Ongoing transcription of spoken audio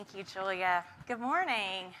Thank you, Julia. Good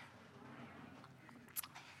morning.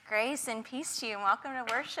 Grace and peace to you, and welcome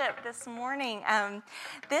to worship this morning.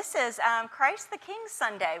 This is Christ the King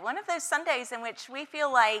Sunday, one of those Sundays in which we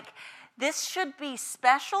feel like this should be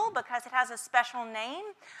special because it has a special name,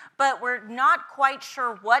 but we're not quite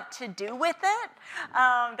sure what to do with it.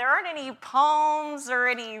 There aren't any palms or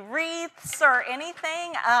any wreaths or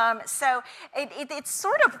anything, so it's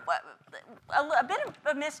sort of a bit of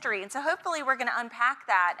a mystery, and so hopefully we're going to unpack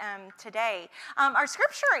that today. Our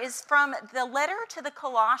scripture is from the letter to the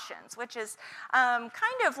Colossians, which is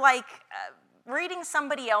kind of like reading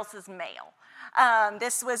somebody else's mail.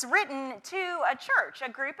 This was written to a church, a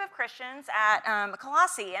group of Christians at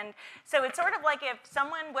Colossae, and so it's sort of like if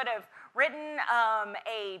someone would have written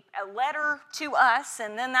a letter to us,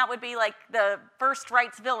 and then that would be like the first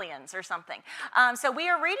Wrightsvillians or something. So we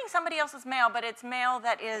are reading somebody else's mail, but it's mail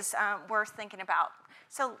that is worth thinking about.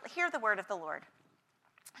 So hear the word of the Lord.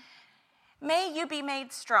 May you be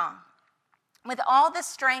made strong with all the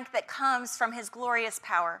strength that comes from his glorious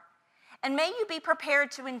power. And may you be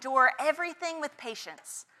prepared to endure everything with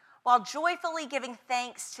patience, while joyfully giving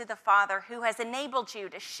thanks to the Father who has enabled you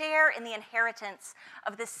to share in the inheritance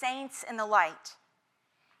of the saints in the light.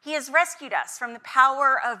 He has rescued us from the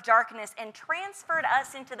power of darkness and transferred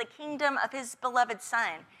us into the kingdom of his beloved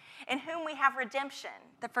Son, in whom we have redemption,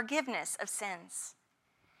 the forgiveness of sins.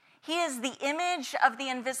 He is the image of the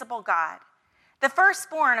invisible God, the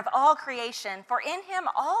firstborn of all creation, for in him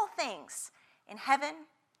all things in heaven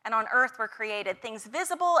and on earth were created, things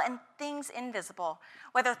visible and things invisible,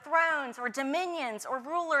 whether thrones or dominions or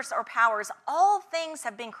rulers or powers, all things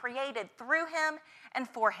have been created through him and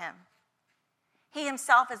for him. He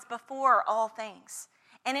himself is before all things,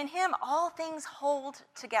 and in him all things hold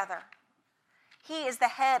together. He is the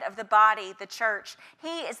head of the body, the church.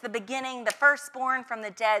 He is the beginning, the firstborn from the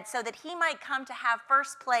dead, so that he might come to have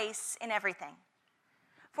first place in everything.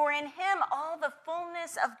 For in him all the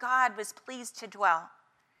fullness of God was pleased to dwell.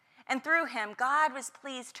 And through him, God was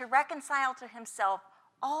pleased to reconcile to himself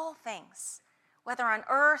all things, whether on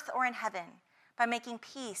earth or in heaven, by making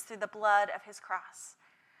peace through the blood of his cross.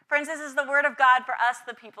 Friends, this is the word of God for us,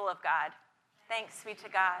 the people of God. Thanks be to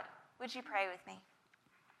God. Would you pray with me?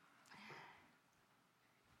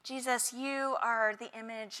 Jesus, you are the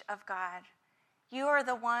image of God. You are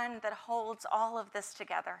the one that holds all of this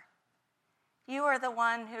together. You are the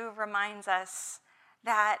one who reminds us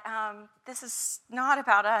that this is not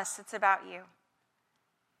about us, it's about you.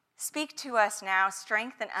 Speak to us now,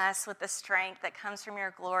 strengthen us with the strength that comes from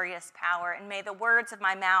your glorious power, and may the words of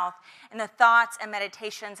my mouth and the thoughts and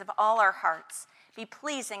meditations of all our hearts be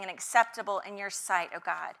pleasing and acceptable in your sight, O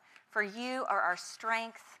God, for you are our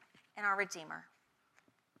strength and our Redeemer.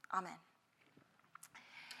 Amen.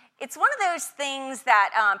 It's one of those things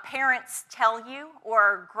that parents tell you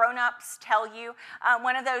or grown-ups tell you.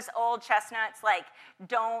 One of those old chestnuts like,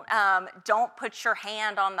 don't put your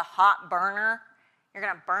hand on the hot burner. You're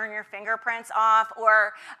going to burn your fingerprints off.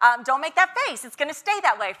 Or don't make that face. It's going to stay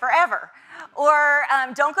that way forever. Or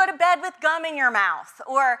don't go to bed with gum in your mouth.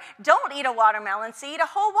 Or don't eat a watermelon seed. A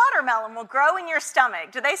whole watermelon will grow in your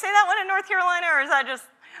stomach. Do they say that one in North Carolina, or is that just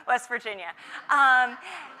West Virginia?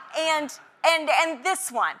 And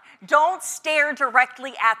this one, don't stare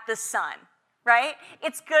directly at the sun, right?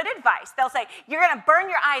 It's good advice. They'll say, you're going to burn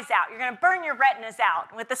your eyes out. You're going to burn your retinas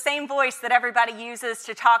out, with the same voice that everybody uses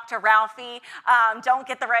to talk to Ralphie. Don't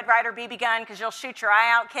get the Red Ryder BB gun because you'll shoot your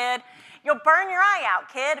eye out, kid. You'll burn your eye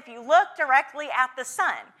out, kid, if you look directly at the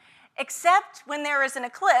sun, except when there is an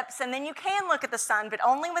eclipse, and then you can look at the sun, but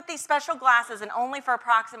only with these special glasses and only for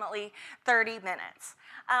approximately 30 minutes.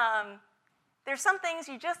 There's some things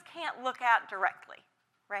you just can't look at directly,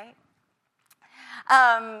 right?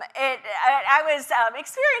 I was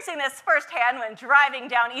experiencing this firsthand when driving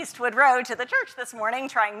down Eastwood Road to the church this morning,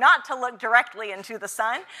 trying not to look directly into the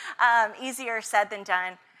sun. Easier said than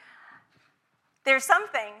done. There's some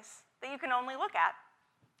things that you can only look at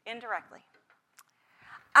indirectly.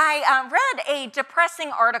 I read a depressing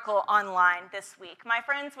article online this week. My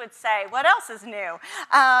friends would say, what else is new?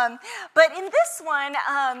 But in this one,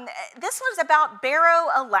 this was about Barrow,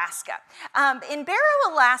 Alaska. In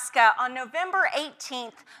Barrow, Alaska, on November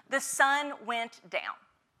 18th, the sun went down.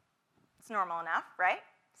 It's normal enough, right?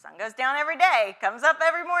 Sun goes down every day, comes up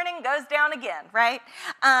every morning, goes down again, right?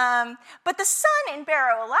 But the sun in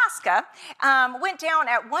Barrow, Alaska, went down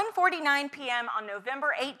at 1:49 p.m. on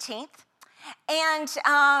November 18th. And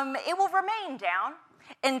it will remain down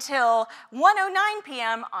until 1:09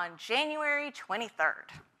 p.m. on January 23rd.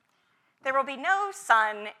 There will be no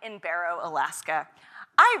sun in Barrow, Alaska.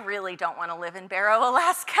 I really don't want to live in Barrow,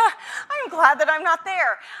 Alaska. I'm glad that I'm not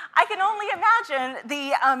there. I can only imagine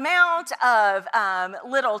the amount of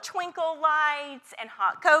little twinkle lights and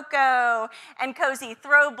hot cocoa and cozy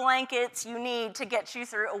throw blankets you need to get you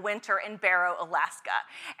through a winter in Barrow, Alaska.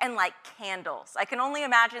 And like candles. I can only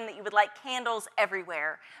imagine that you would like candles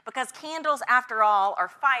everywhere, because candles, after all, are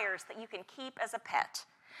fires that you can keep as a pet.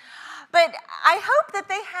 But I hope that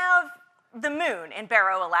they have the moon in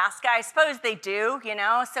Barrow, Alaska. I suppose they do,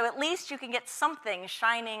 so at least you can get something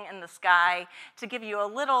shining in the sky to give you a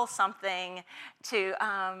little something to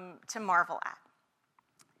marvel at.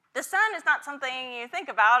 The sun is not something you think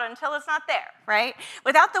about until it's not there, right?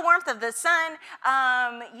 Without the warmth of the sun,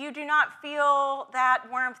 you do not feel that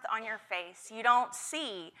warmth on your face. You don't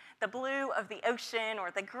see the blue of the ocean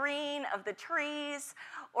or the green of the trees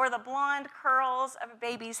or the blonde curls of a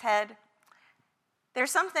baby's head. There's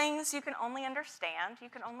some things you can only understand, you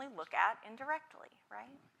can only look at indirectly, right?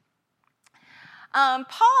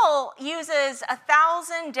 Paul uses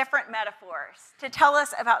 1,000 different metaphors to tell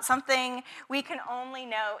us about something we can only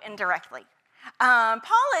know indirectly.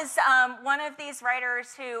 Paul is one of these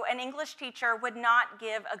writers who an English teacher would not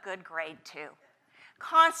give a good grade to.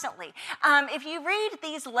 Constantly. If you read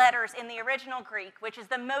these letters in the original Greek, which is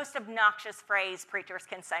the most obnoxious phrase preachers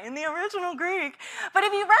can say, in the original Greek, but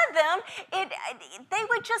if you read them, they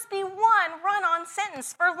would just be one run-on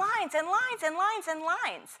sentence for lines and lines and lines and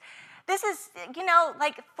lines. This is,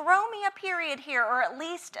 like throw me a period here, or at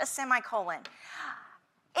least a semicolon.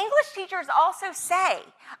 English teachers also say,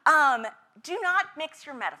 do not mix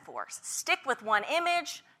your metaphors. Stick with one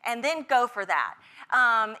image, and then go for that.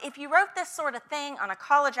 If you wrote this sort of thing on a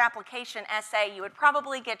college application essay, you would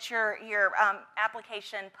probably get your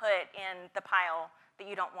application put in the pile that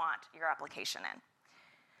you don't want your application in.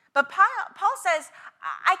 But Paul says,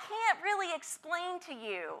 I can't really explain to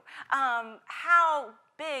you how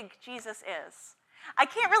big Jesus is. I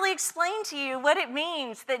can't really explain to you what it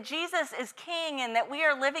means that Jesus is king and that we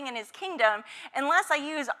are living in his kingdom unless I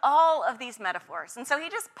use all of these metaphors. And so he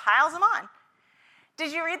just piles them on.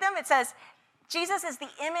 Did you read them? It says, Jesus is the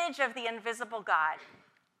image of the invisible God.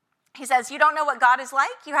 He says, you don't know what God is like?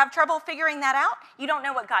 You have trouble figuring that out? You don't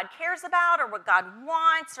know what God cares about or what God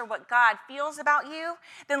wants or what God feels about you?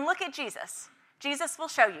 Then look at Jesus. Jesus will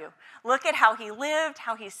show you. Look at how he lived,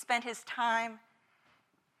 how he spent his time.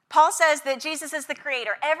 Paul says that Jesus is the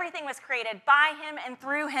creator. Everything was created by him and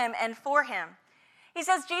through him and for him. He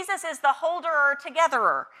says Jesus is the holderer,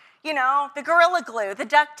 togetherer, the Gorilla Glue, the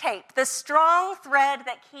duct tape, the strong thread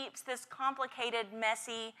that keeps this complicated,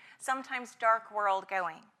 messy, sometimes dark world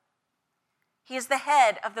going. He is the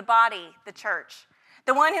head of the body, the church,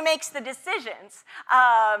 the one who makes the decisions,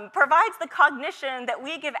 provides the cognition that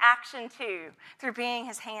we give action to through being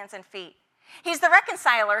his hands and feet. He's the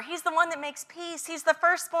reconciler. He's the one that makes peace. He's the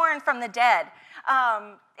firstborn from the dead.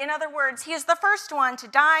 In other words, he is the first one to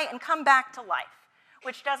die and come back to life,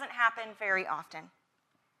 which doesn't happen very often.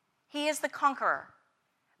 He is the conqueror,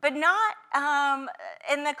 but not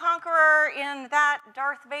in the conqueror in that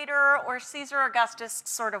Darth Vader or Caesar Augustus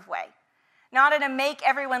sort of way. Not in a make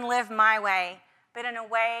everyone live my way, but in a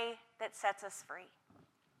way that sets us free.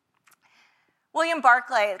 William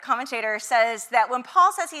Barclay, the commentator, says that when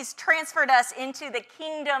Paul says he's transferred us into the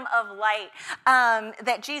kingdom of light,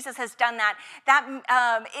 that Jesus has done that,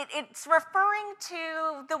 it's referring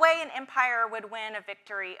to the way an empire would win a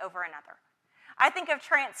victory over another. I think of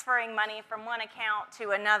transferring money from one account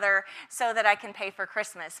to another so that I can pay for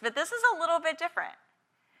Christmas, but this is a little bit different.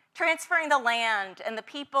 Transferring the land and the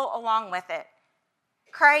people along with it.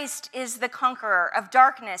 Christ is the conqueror of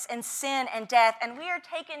darkness and sin and death, and we are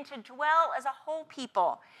taken to dwell as a whole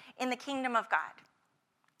people in the kingdom of God.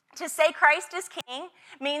 To say Christ is king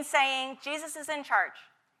means saying Jesus is in charge,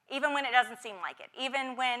 even when it doesn't seem like it,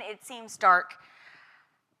 even when it seems dark.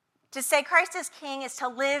 To say Christ is king is to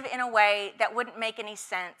live in a way that wouldn't make any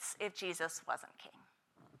sense if Jesus wasn't king.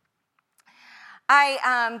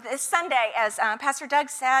 This Sunday, as Pastor Doug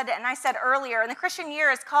said, and I said earlier, in the Christian year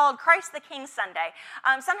is called Christ the King Sunday.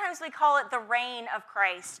 Sometimes we call it the Reign of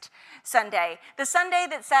Christ Sunday. The Sunday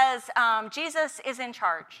that says Jesus is in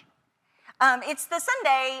charge. It's the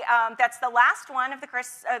Sunday that's the last one of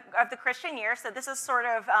the Christian year, so this is sort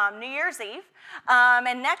of New Year's Eve.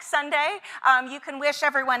 And next Sunday, you can wish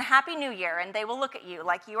everyone Happy New Year, and they will look at you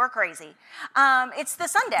like you are crazy. It's the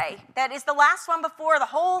Sunday that is the last one before the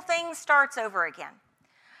whole thing starts over again.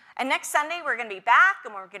 And next Sunday, we're going to be back,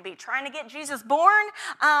 and we're going to be trying to get Jesus born.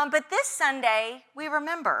 But this Sunday, we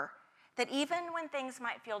remember that even when things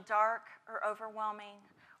might feel dark or overwhelming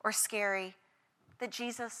or scary, that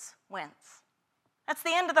Jesus wins. That's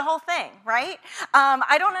the end of the whole thing, right?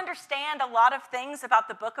 I don't understand a lot of things about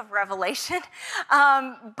the book of Revelation,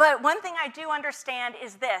 but one thing I do understand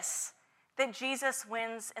is this, that Jesus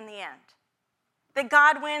wins in the end. That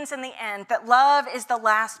God wins in the end, that love is the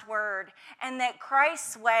last word, and that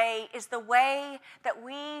Christ's way is the way that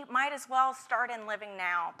we might as well start in living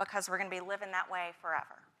now, because we're going to be living that way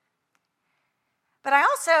forever. But I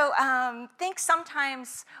also think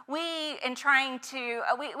sometimes we try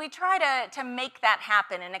to make that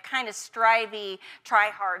happen in a kind of strivey,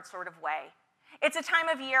 try-hard sort of way. It's a time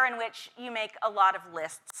of year in which you make a lot of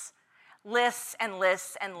lists. Lists and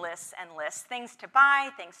lists and lists and lists. Things to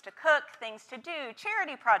buy, things to cook, things to do,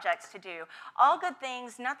 charity projects to do. All good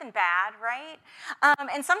things, nothing bad, right?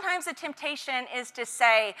 And sometimes the temptation is to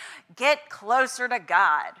say, get closer to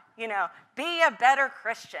God. Be a better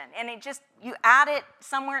Christian. And you add it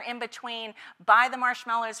somewhere in between, buy the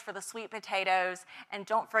marshmallows for the sweet potatoes, and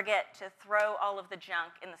don't forget to throw all of the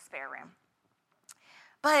junk in the spare room.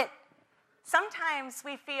 But sometimes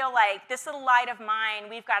we feel like this little light of mine,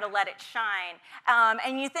 we've got to let it shine.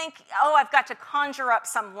 And you think, I've got to conjure up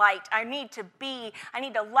some light. I need to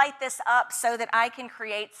light this up so that I can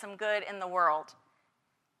create some good in the world.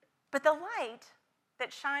 But the light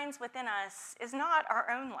that shines within us is not our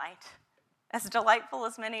own light, as delightful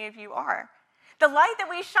as many of you are. The light that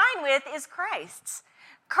we shine with is Christ's.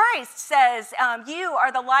 Christ says, you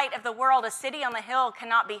are the light of the world. A city on the hill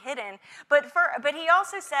cannot be hidden. But he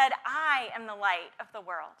also said, I am the light of the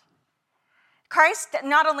world. Christ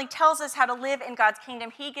not only tells us how to live in God's kingdom,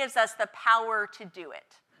 he gives us the power to do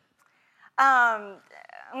it. I'm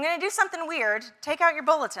going to do something weird. Take out your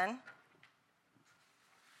bulletin.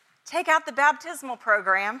 Take out the baptismal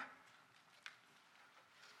program.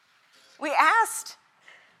 We asked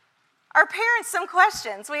our parents some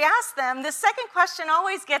questions. We asked them, the second question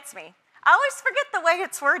always gets me. I always forget the way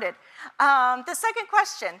it's worded. The second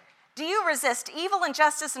question, do you resist evil,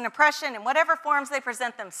 injustice, and oppression in whatever forms they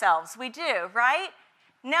present themselves? We do, right?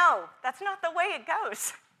 No, that's not the way it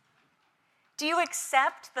goes. Do you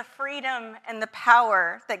accept the freedom and the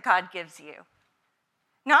power that God gives you?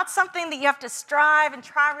 Not something that you have to strive and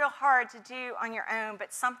try real hard to do on your own,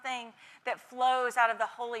 but something that flows out of the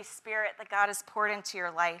Holy Spirit that God has poured into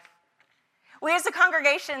your life. We as a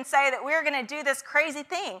congregation say that we're going to do this crazy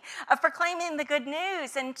thing of proclaiming the good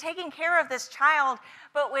news and taking care of this child,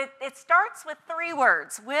 but it starts with 3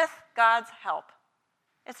 words, with God's help.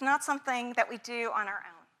 It's not something that we do on our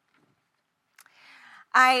own.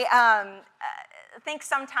 I think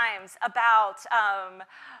sometimes about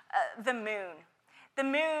the moon. The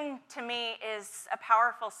moon, to me, is a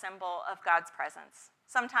powerful symbol of God's presence.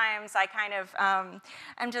 Sometimes I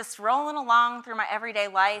I'm just rolling along through my everyday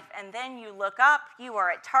life, and then you look up, you are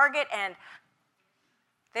at Target, and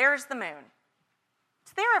there's the moon.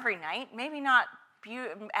 It's there every night, maybe not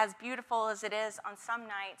as beautiful as it is on some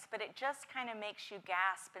nights, but it just kind of makes you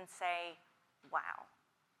gasp and say, wow.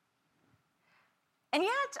 And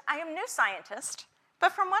yet, I am no scientist,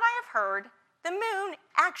 but from what I have heard, the moon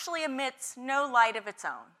actually emits no light of its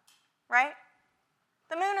own, right?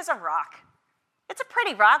 The moon is a rock. It's a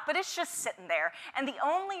pretty rock, but it's just sitting there. And the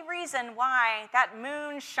only reason why that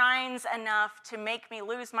moon shines enough to make me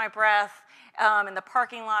lose my breath in the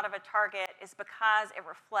parking lot of a Target is because it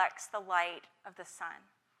reflects the light of the sun.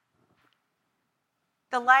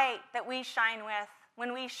 The light that we shine with,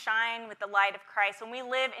 when we shine with the light of Christ, when we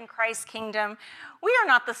live in Christ's kingdom, we are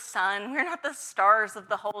not the sun. We're not the stars of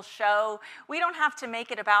the whole show. We don't have to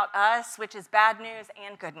make it about us, which is bad news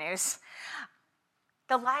and good news.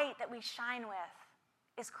 The light that we shine with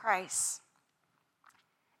is Christ.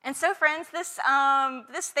 And so, friends, this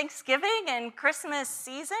Thanksgiving and Christmas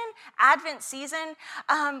season, Advent season,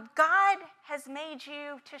 God has made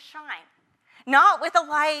you to shine. Not with a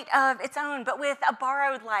light of its own, but with a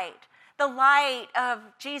borrowed light. The light of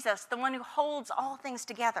Jesus, the one who holds all things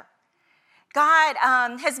together. God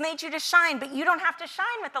has made you to shine, but you don't have to shine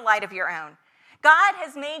with the light of your own. God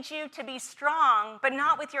has made you to be strong, but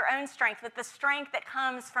not with your own strength, with the strength that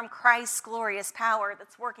comes from Christ's glorious power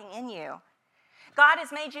that's working in you. God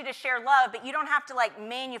has made you to share love, but you don't have to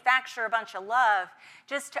manufacture a bunch of love,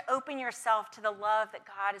 just to open yourself to the love that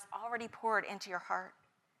God has already poured into your heart.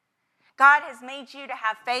 God has made you to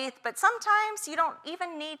have faith, but sometimes you don't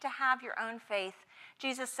even need to have your own faith.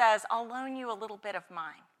 Jesus says, I'll loan you a little bit of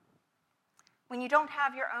mine. When you don't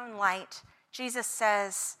have your own light, Jesus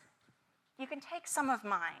says, you can take some of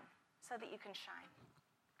mine so that you can shine.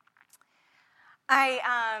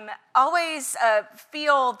 I always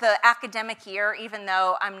feel the academic year, even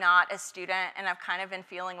though I'm not a student, and I've kind of been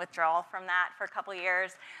feeling withdrawal from that for a couple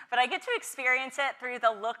years. But I get to experience it through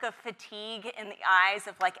the look of fatigue in the eyes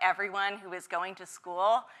of like everyone who is going to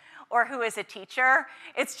school or who is a teacher.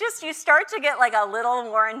 It's just you start to get like a little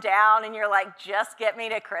worn down, and you're like, just get me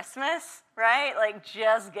to Christmas, right? Like,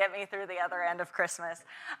 just get me through the other end of Christmas.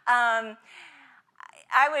 I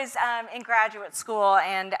was in graduate school,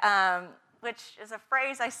 and which is a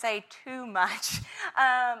phrase I say too much.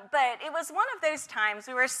 But it was one of those times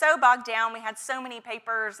we were so bogged down, we had so many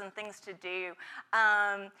papers and things to do.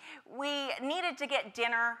 We needed to get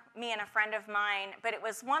dinner, me and a friend of mine, but it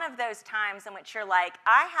was one of those times in which you're like,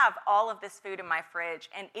 I have all of this food in my fridge,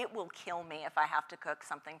 and it will kill me if I have to cook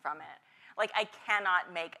something from it. Like, I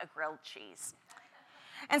cannot make a grilled cheese.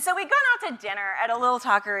 And so we'd gone out to dinner at a little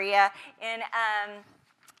taqueria in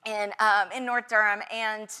North Durham,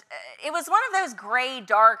 and it was one of those gray,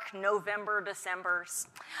 dark November Decembers,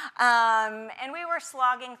 and we were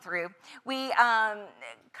slogging through. We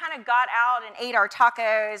kind of got out and ate our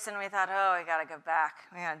tacos, and we thought, oh, we gotta go back.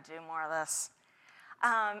 We gotta do more of this.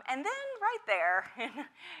 And then right there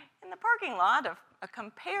in the parking lot of a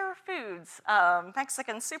Compare Foods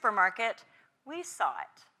Mexican supermarket, we saw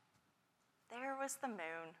it. There was the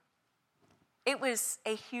moon. It was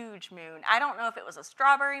a huge moon. I don't know if it was a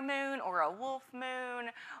strawberry moon or a wolf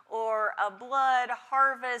moon or a blood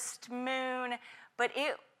harvest moon, but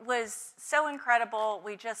it was so incredible,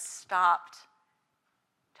 we just stopped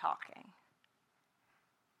talking.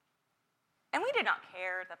 And we did not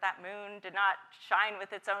care that that moon did not shine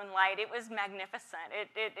with its own light. It was magnificent.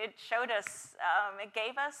 It showed us, it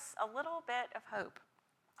gave us a little bit of hope.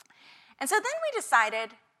 And so then we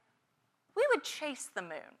decided we would chase the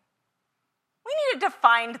moon. We needed to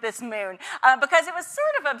find this moon because it was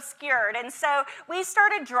sort of obscured. And so we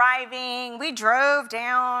started driving. We drove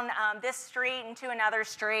down this street into another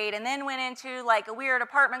street, and then went into like a weird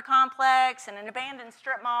apartment complex and an abandoned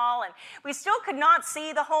strip mall. And we still could not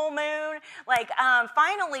see the whole moon. Like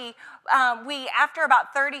finally, we, after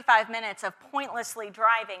about 35 minutes of pointlessly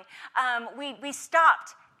driving, we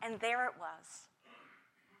stopped, and there it was.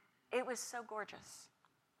 It was so gorgeous.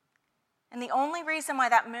 And the only reason why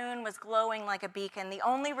that moon was glowing like a beacon, the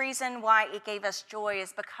only reason why it gave us joy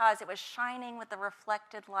is because it was shining with the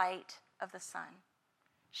reflected light of the sun,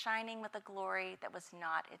 shining with a glory that was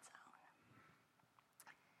not its own.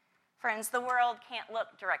 Friends, the world can't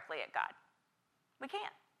look directly at God. We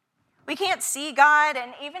can't. We can't see God,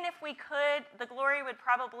 and even if we could, the glory would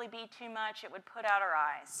probably be too much. It would put out our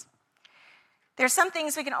eyes. There's some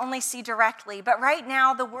things we can only see directly, but right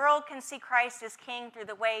now the world can see Christ as King through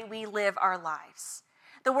the way we live our lives.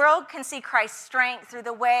 The world can see Christ's strength through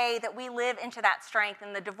the way that we live into that strength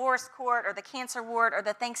in the divorce court or the cancer ward or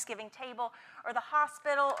the Thanksgiving table or the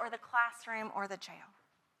hospital or the classroom or the jail.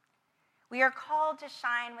 We are called to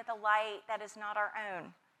shine with a light that is not our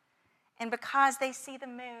own. And because they see the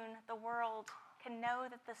moon, the world can know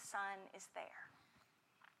that the sun is there.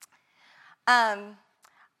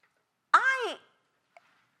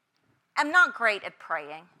 I'm not great at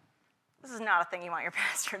praying. This is not a thing you want your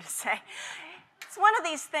pastor to say. It's one of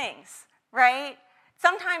these things, right?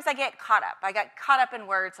 Sometimes I get caught up. I get caught up in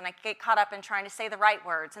words, and I get caught up in trying to say the right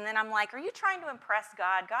words. And then I'm like, are you trying to impress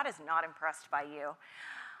God? God is not impressed by you.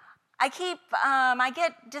 I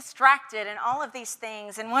get distracted in all of these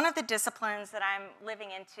things. And one of the disciplines that I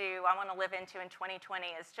want to live into in 2020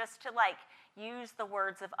 is just to use the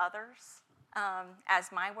words of others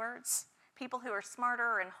as my words. People who are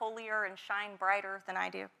smarter and holier and shine brighter than I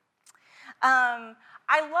do. I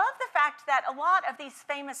love the fact that a lot of these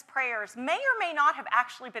famous prayers may or may not have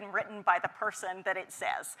actually been written by the person that it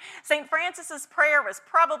says. St. Francis's prayer was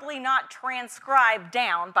probably not transcribed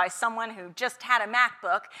down by someone who just had a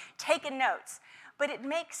MacBook taking notes, but it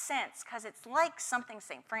makes sense because it's like something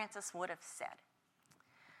St. Francis would have said.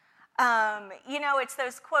 It's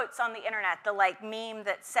those quotes on the internet, the meme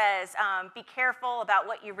that says, be careful about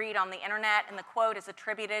what you read on the internet, and the quote is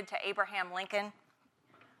attributed to Abraham Lincoln.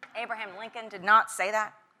 Abraham Lincoln did not say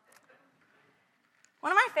that.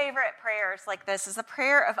 One of my favorite prayers like this is a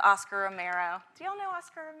prayer of Oscar Romero. Do y'all know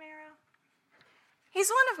Oscar Romero? He's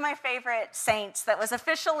one of my favorite saints that was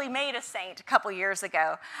officially made a saint a couple years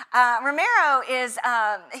ago. Romero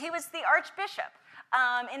he was the Archbishop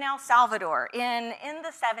in El Salvador in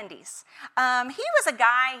the 70s. He was a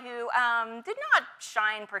guy who did not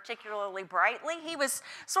shine particularly brightly. He was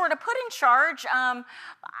sort of put in charge.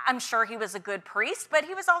 I'm sure he was a good priest, but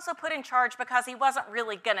he was also put in charge because he wasn't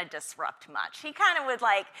really going to disrupt much. He kind of would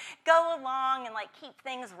like go along and like keep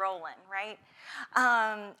things rolling, right?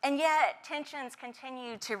 And yet tensions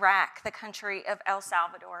continued to rack the country of El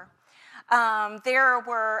Salvador.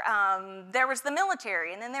 There was the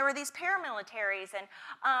military, and then there were these paramilitaries,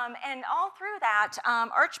 and all through that,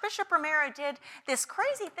 Archbishop Romero did this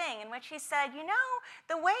crazy thing in which he said, you know,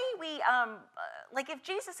 the way we, like if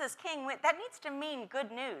Jesus is king, that needs to mean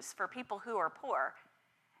good news for people who are poor.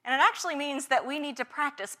 And it actually means that we need to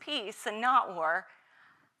practice peace and not war.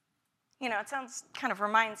 You know, it kind of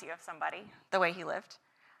reminds you of somebody, the way he lived.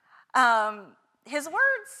 His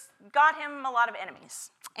words got him a lot of enemies.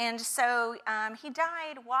 And so he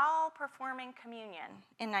died while performing communion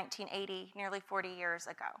in 1980, nearly 40 years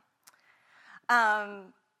ago.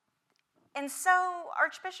 And so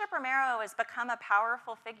Archbishop Romero has become a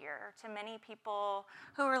powerful figure to many people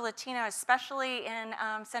who are Latino, especially in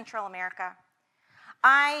Central America.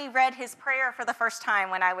 I read his prayer for the first time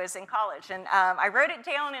when I was in college, and I wrote it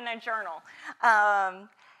down in a journal.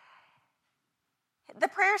 The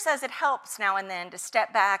prayer says it helps now and then to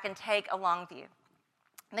step back and take a long view.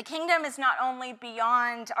 The kingdom is not only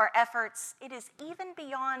beyond our efforts, it is even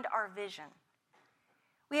beyond our vision.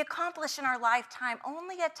 We accomplish in our lifetime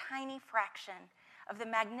only a tiny fraction of the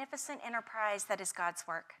magnificent enterprise that is God's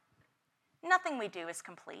work. Nothing we do is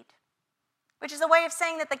complete, which is a way of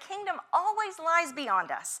saying that the kingdom always lies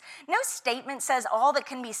beyond us. No statement says all that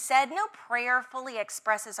can be said. No prayer fully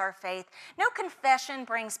expresses our faith. No confession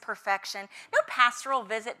brings perfection. No pastoral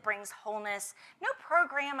visit brings wholeness. No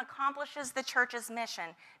program accomplishes the church's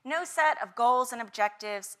mission. No set of goals and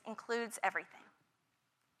objectives includes everything.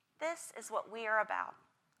 This is what we are about.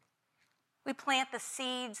 We plant the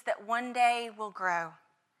seeds that one day will grow.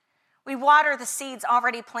 We water the seeds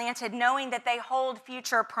already planted, knowing that they hold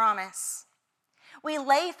future promise. We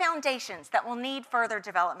lay foundations that will need further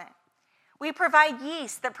development. We provide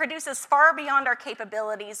yeast that produces far beyond our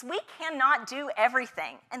capabilities. We cannot do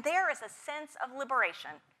everything, and there is a sense of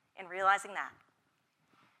liberation in realizing that.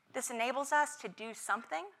 This enables us to do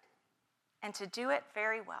something and to do it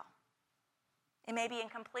very well. It may be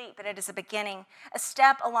incomplete, but it is a beginning, a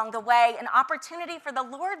step along the way, an opportunity for the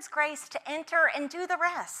Lord's grace to enter and do the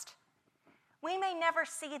rest. We may never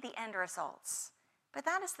see the end results, but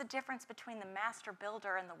that is the difference between the master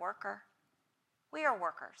builder and the worker. We are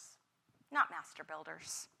workers, not master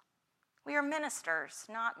builders. We are ministers,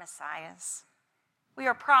 not messiahs. We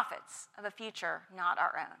are prophets of a future not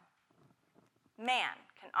our own. Man,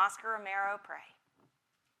 can Oscar Romero pray?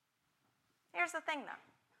 Here's the thing,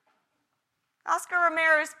 though. Oscar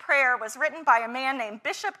Romero's prayer was written by a man named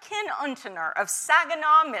Bishop Ken Untener of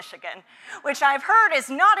Saginaw, Michigan, which I've heard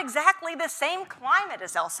is not exactly the same climate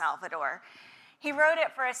as El Salvador. He wrote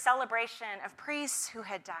it for a celebration of priests who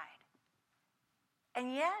had died.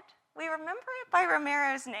 And yet, we remember it by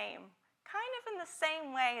Romero's name, kind of in the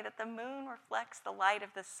same way that the moon reflects the light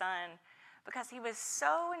of the sun, because he was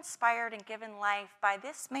so inspired and given life by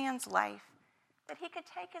this man's life that he could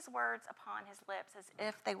take his words upon his lips as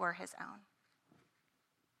if they were his own.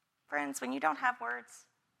 Friends, when you don't have words,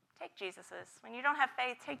 take Jesus's. When you don't have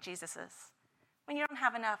faith, take Jesus's. When you don't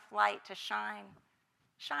have enough light to shine,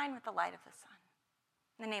 shine with the light of the sun.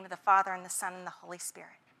 In the name of the Father, and the Son, and the Holy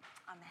Spirit.